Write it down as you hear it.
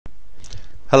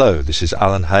Hello, this is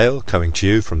Alan Hale coming to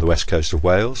you from the west coast of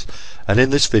Wales, and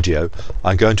in this video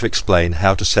I'm going to explain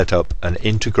how to set up an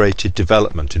integrated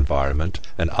development environment,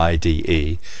 an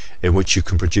IDE, in which you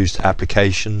can produce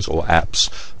applications or apps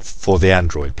for the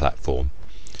Android platform.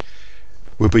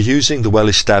 We'll be using the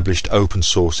well-established open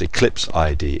source Eclipse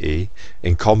IDE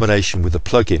in combination with a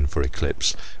plugin for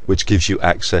Eclipse which gives you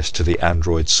access to the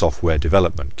Android software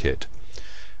development kit.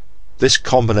 This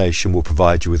combination will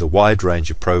provide you with a wide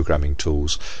range of programming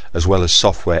tools as well as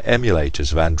software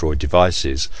emulators of Android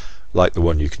devices like the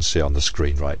one you can see on the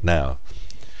screen right now.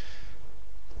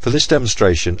 For this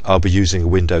demonstration I'll be using a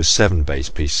Windows 7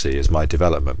 based PC as my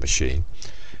development machine.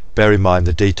 Bear in mind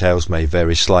the details may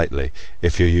vary slightly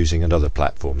if you're using another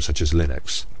platform such as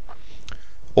Linux.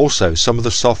 Also, some of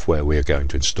the software we are going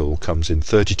to install comes in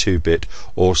 32-bit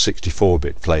or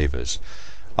 64-bit flavors.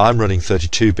 I'm running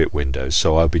 32-bit Windows,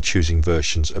 so I'll be choosing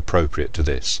versions appropriate to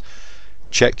this.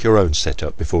 Check your own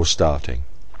setup before starting.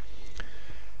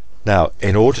 Now,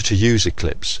 in order to use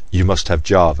Eclipse, you must have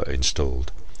Java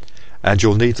installed. And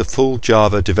you'll need the full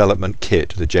Java development kit,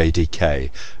 the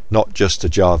JDK, not just a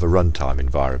Java runtime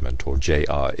environment, or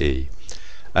JRE.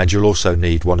 And you'll also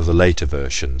need one of the later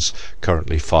versions,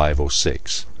 currently 5 or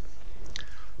 6.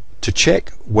 To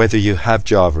check whether you have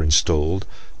Java installed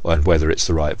and whether it's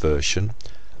the right version,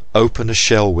 open a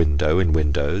shell window in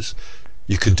Windows.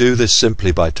 You can do this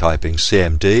simply by typing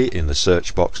CMD in the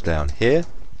search box down here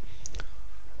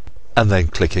and then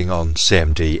clicking on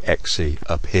CMD exe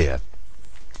up here.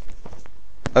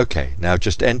 Okay, now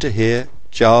just enter here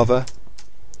Java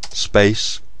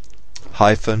space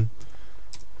hyphen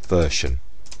version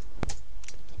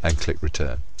and click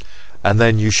return, and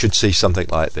then you should see something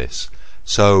like this.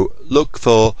 So look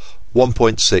for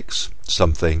 1.6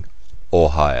 something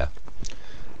or higher.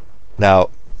 Now,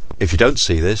 if you don't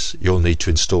see this, you'll need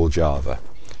to install Java.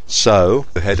 So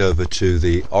head over to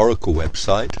the Oracle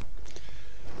website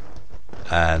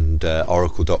and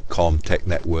oracle.com Tech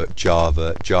Network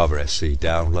Java SE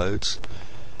downloads,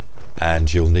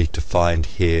 and you'll need to find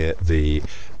here the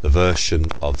version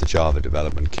of the Java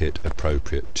development kit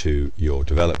appropriate to your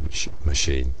development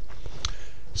machine.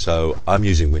 So I'm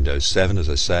using Windows 7, as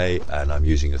I say, and I'm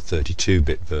using a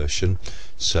 32-bit version,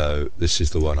 so this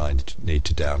is the one I need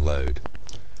to download.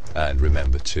 And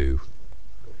remember to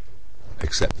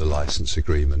accept the license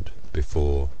agreement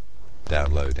before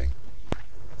downloading.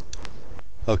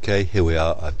 Okay, here we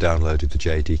are. I've downloaded the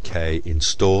JDK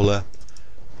installer,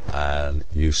 and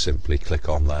you simply click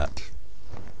on that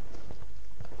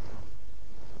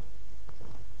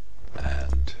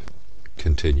and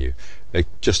continue.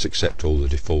 Just accept all the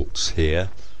defaults here.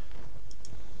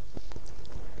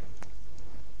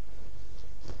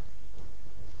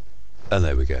 And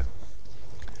there we go.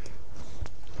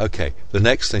 Okay, the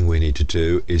next thing we need to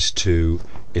do is to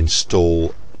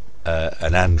install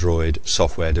an Android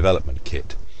software development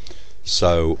kit.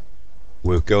 So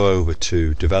we'll go over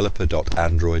to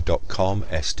developer.android.com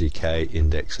SDK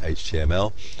index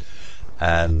HTML,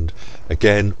 and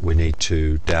again we need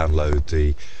to download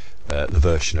the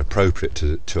version appropriate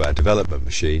to our development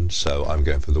machine. So I'm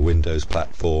going for the Windows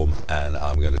platform, and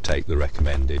I'm going to take the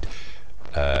recommended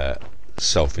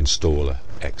self-installer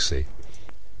exe.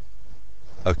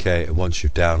 Okay, and once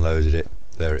you've downloaded it,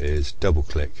 there it is. Double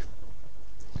click.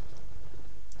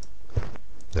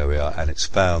 There we are, and it's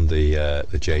found the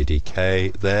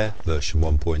JDK there, version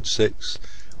 1.6,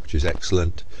 which is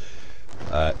excellent.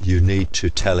 You need to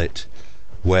tell it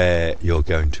where you're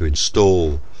going to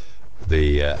install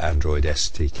the Android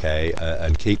SDK,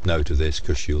 and keep note of this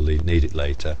because you'll need it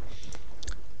later.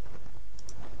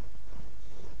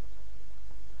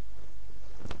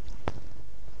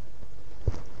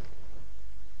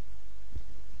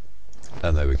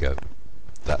 And there we go.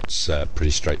 That's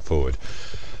pretty straightforward.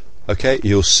 Okay,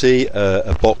 you'll see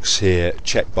a box here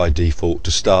checked by default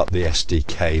to start the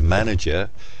SDK manager,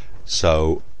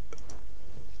 so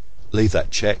leave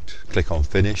that checked, click on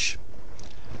finish,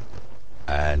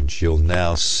 and you'll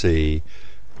now see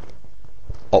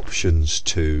options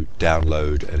to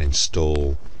download and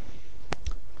install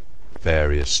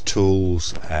various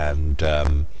tools and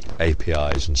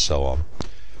APIs and so on.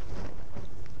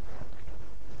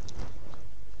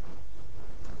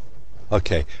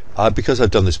 Okay, because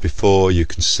I've done this before, you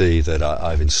can see that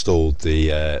I've installed the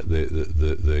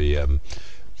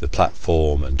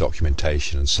platform and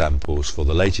documentation and samples for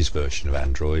the latest version of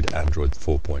Android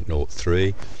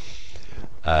 4.03.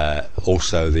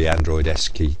 Also the Android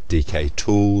SDK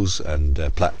tools and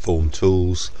platform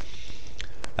tools,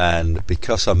 and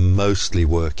because I'm mostly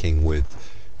working with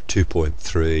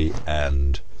 2.3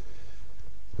 and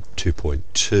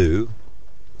 2.2,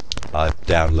 I've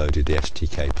downloaded the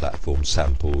SDK platform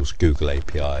samples, Google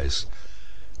APIs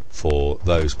for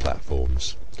those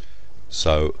platforms.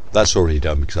 So that's already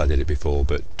done because I did it before,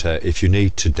 but if you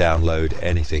need to download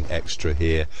anything extra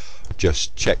here,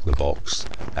 just check the box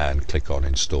and click on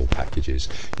Install Packages.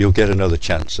 You'll get another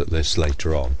chance at this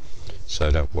later on, so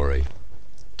don't worry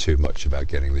too much about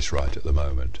getting this right at the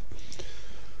moment.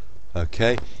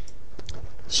 Okay,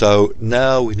 so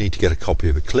now we need to get a copy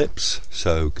of Eclipse,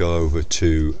 so go over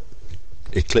to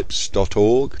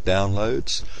eclipse.org,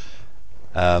 downloads.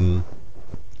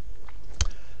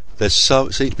 There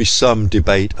seems to be some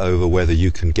debate over whether you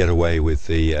can get away with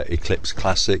the Eclipse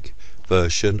Classic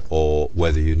version or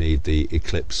whether you need the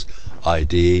Eclipse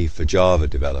IDE for Java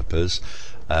developers.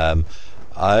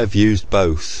 I've used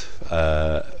both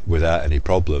without any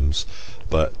problems,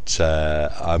 but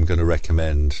I'm going to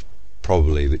recommend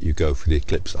probably that you go for the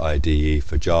Eclipse IDE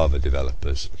for Java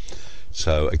developers.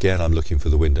 So again, I'm looking for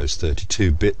the Windows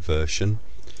 32-bit version,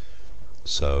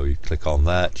 so you click on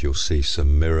that, you'll see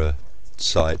some mirror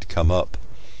site come up,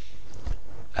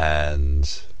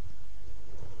 and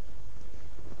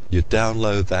you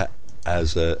download that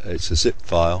as it's a zip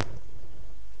file,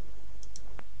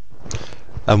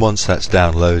 and once that's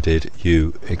downloaded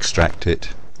you extract it.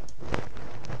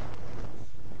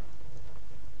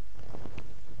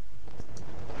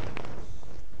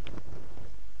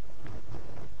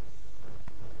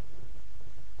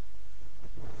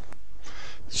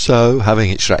 So,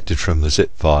 having extracted from the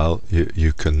zip file,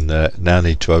 you can now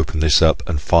need to open this up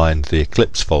and find the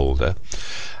Eclipse folder,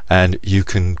 and you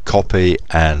can copy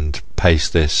and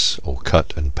paste this, or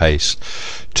cut and paste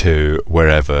to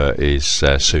wherever is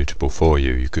suitable for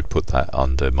you. You could put that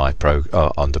under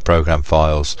under program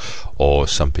files, or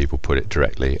some people put it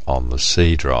directly on the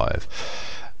C drive.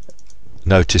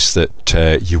 Notice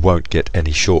that you won't get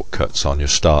any shortcuts on your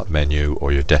start menu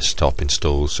or your desktop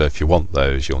installed, so if you want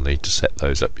those you'll need to set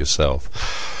those up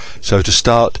yourself. So to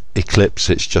start Eclipse,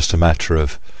 it's just a matter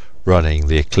of running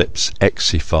the Eclipse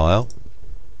exe file.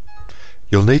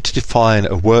 You'll need to define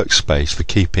a workspace for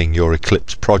keeping your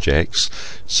Eclipse projects,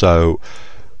 so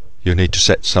you'll need to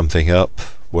set something up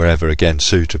wherever again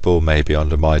suitable, maybe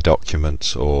under My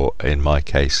Documents, or in my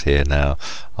case here now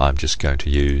I'm just going to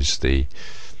use the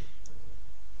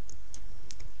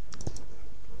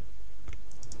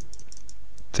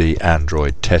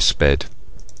Android testbed.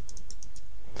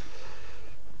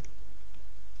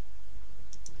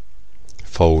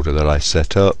 Folder that I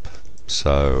set up,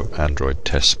 so Android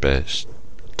testbed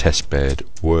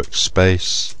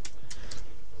workspace,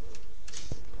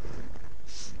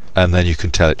 and then you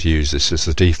can tell it to use this as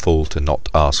the default and not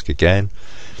ask again.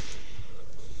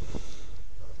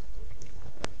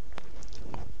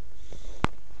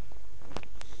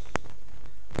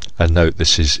 And note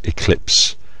this is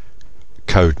Eclipse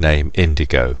codename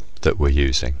Indigo that we're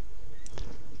using.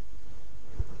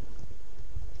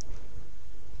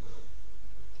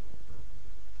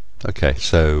 Okay,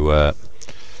 so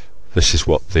this is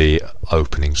what the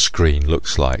opening screen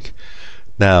looks like.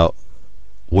 Now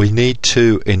we need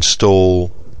to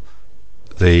install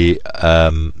the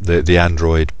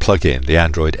Android plugin, the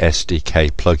Android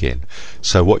SDK plugin.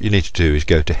 So what you need to do is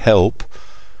go to Help,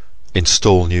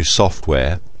 Install New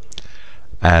Software,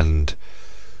 and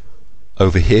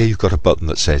over here you've got a button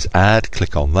that says Add.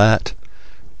 Click on that,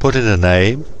 put in a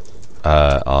name.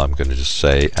 I'm going to just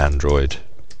say Android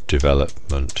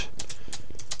Development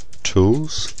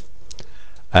Tools,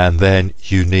 and then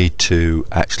you need to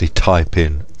actually type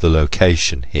in the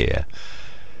location here.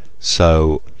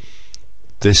 So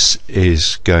this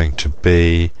is going to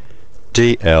be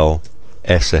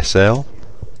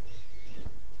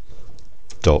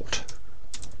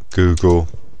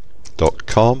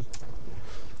dlssl.google.com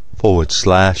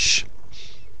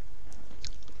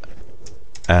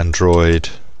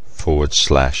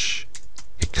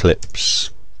 /Android/Eclipse.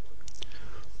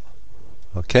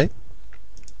 Okay,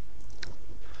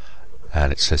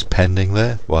 and it says pending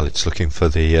there while it's looking for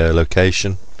the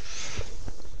location.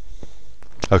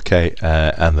 Okay,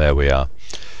 and there we are.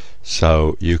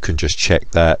 So you can just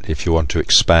check that. If you want to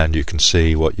expand, you can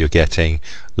see what you're getting,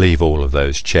 leave all of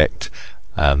those checked,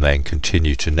 and then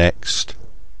continue to next.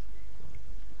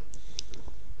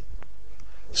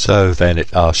 So then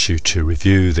it asks you to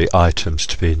review the items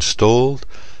to be installed.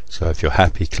 So if you're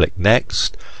happy, click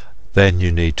next. Then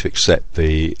you need to accept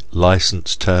the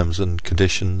license terms and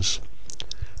conditions,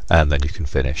 and then you can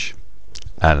finish,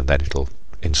 and then it'll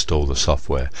install the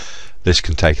software. This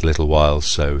can take a little while,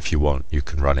 so if you want you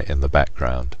can run it in the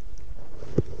background.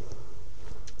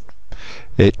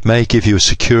 It may give you a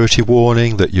security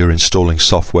warning that you're installing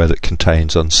software that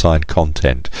contains unsigned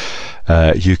content.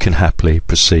 You can happily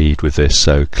proceed with this,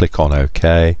 so click on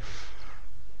OK,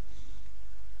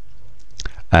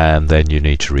 and then you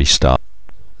need to restart.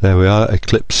 There we are,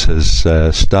 Eclipse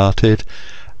has started,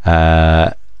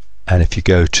 and if you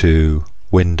go to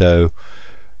Window,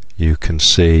 you can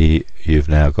see you've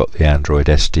now got the Android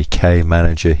SDK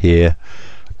Manager here,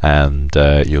 and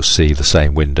you'll see the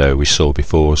same window we saw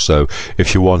before. So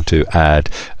if you want to add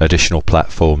additional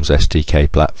platforms,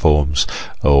 SDK platforms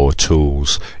or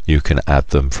tools, you can add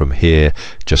them from here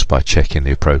just by checking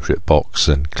the appropriate box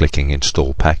and clicking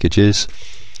Install Packages.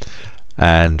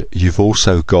 And you've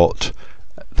also got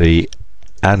the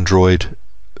Android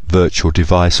Virtual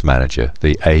Device Manager,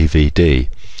 the AVD.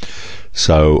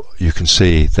 So you can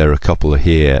see there are a couple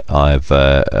here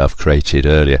I've created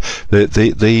earlier.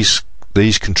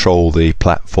 These control the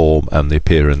platform and the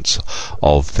appearance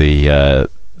of the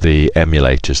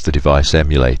emulators, the device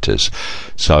emulators.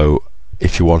 So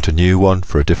if you want a new one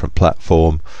for a different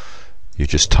platform, you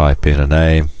just type in a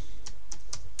name,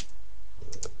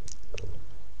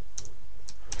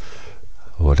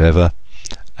 or whatever,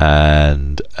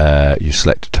 and you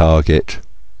select a target.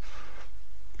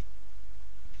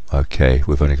 Okay,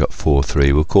 we've only got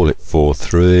 4.3. We'll call it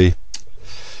 4.3.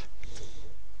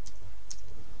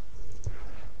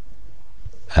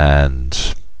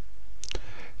 And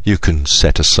you can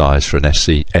set a size for an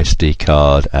SD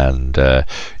card, and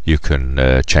you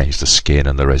can change the skin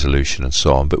and the resolution and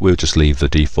so on, but we'll just leave the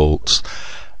defaults,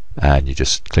 and you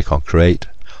just click on Create,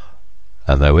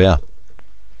 and there we are.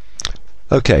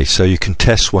 Okay, so you can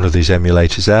test one of these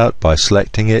emulators out by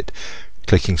selecting it,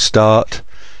 clicking Start,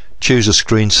 choose a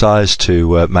screen size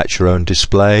to match your own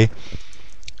display,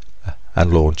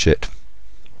 and launch it.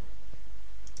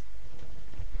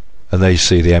 And there you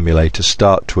see the emulator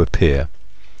start to appear.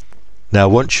 Now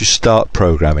once you start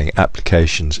programming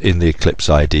applications in the Eclipse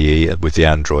IDE with the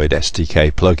Android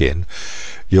SDK plugin,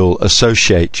 you'll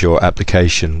associate your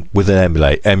application with an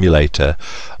emulator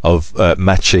of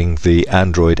matching the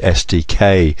Android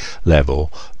SDK level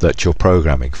that you're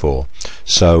programming for.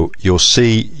 So you'll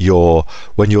see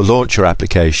when you launch your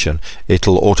application,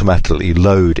 it'll automatically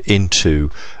load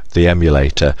into the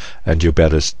emulator, and you'll be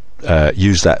able to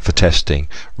use that for testing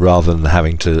rather than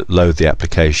having to load the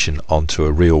application onto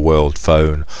a real-world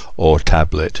phone or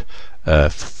tablet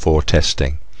for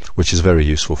testing, which is a very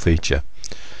useful feature.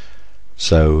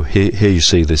 So here you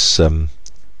see this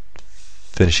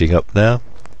finishing up now.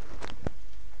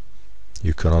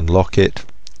 You can unlock it,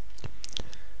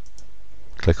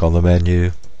 click on the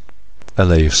menu, and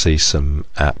there you see some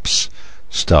apps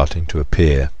starting to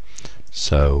appear.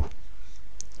 So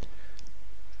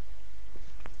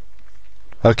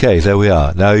okay, there we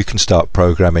are. Now you can start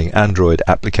programming Android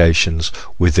applications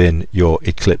within your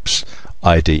Eclipse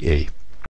IDE.